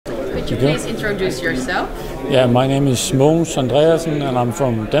you please introduce yourself? Yeah, my name is Mogens Andreasen and I'm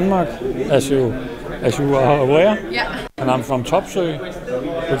from Denmark, as you are aware. Yeah. And I'm from Topsø,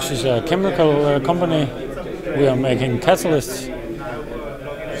 which is a chemical company. We are making catalysts,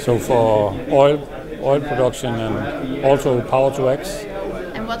 so for oil production and also power to X.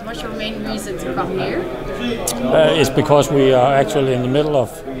 And what was your main reason to come here? It's because we are actually in the middle of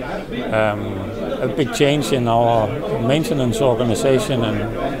a big change in our maintenance organization,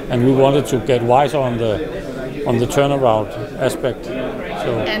 and we wanted to get wiser on the turnaround aspect.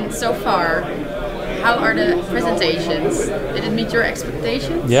 And so far, how are the presentations? Did it meet your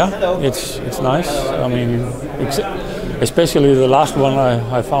expectations? Yeah, it's nice. I mean, especially the last one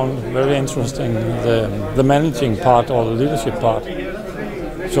I found very interesting, the managing part or the leadership part.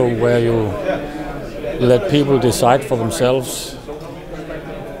 So where you let people decide for themselves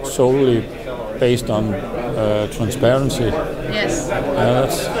solely based on transparency. Yes. Yeah,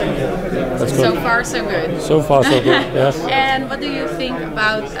 that's good. So far, so good. So far, so good. Yes. And what do you think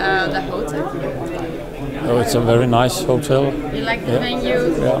about the hotel? Oh, it's a very nice hotel. You like the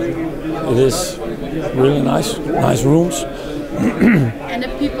venue? Yeah, it is really nice rooms. And the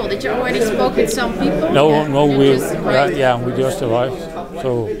people? Did you already spoke with some people? No, we just arrived. arrived.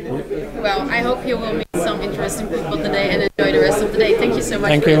 So. Well, I hope you will meet some interesting people today and enjoy the rest of the day. Thank you so much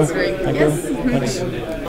Thank for you. answering. Thank you. Thanks.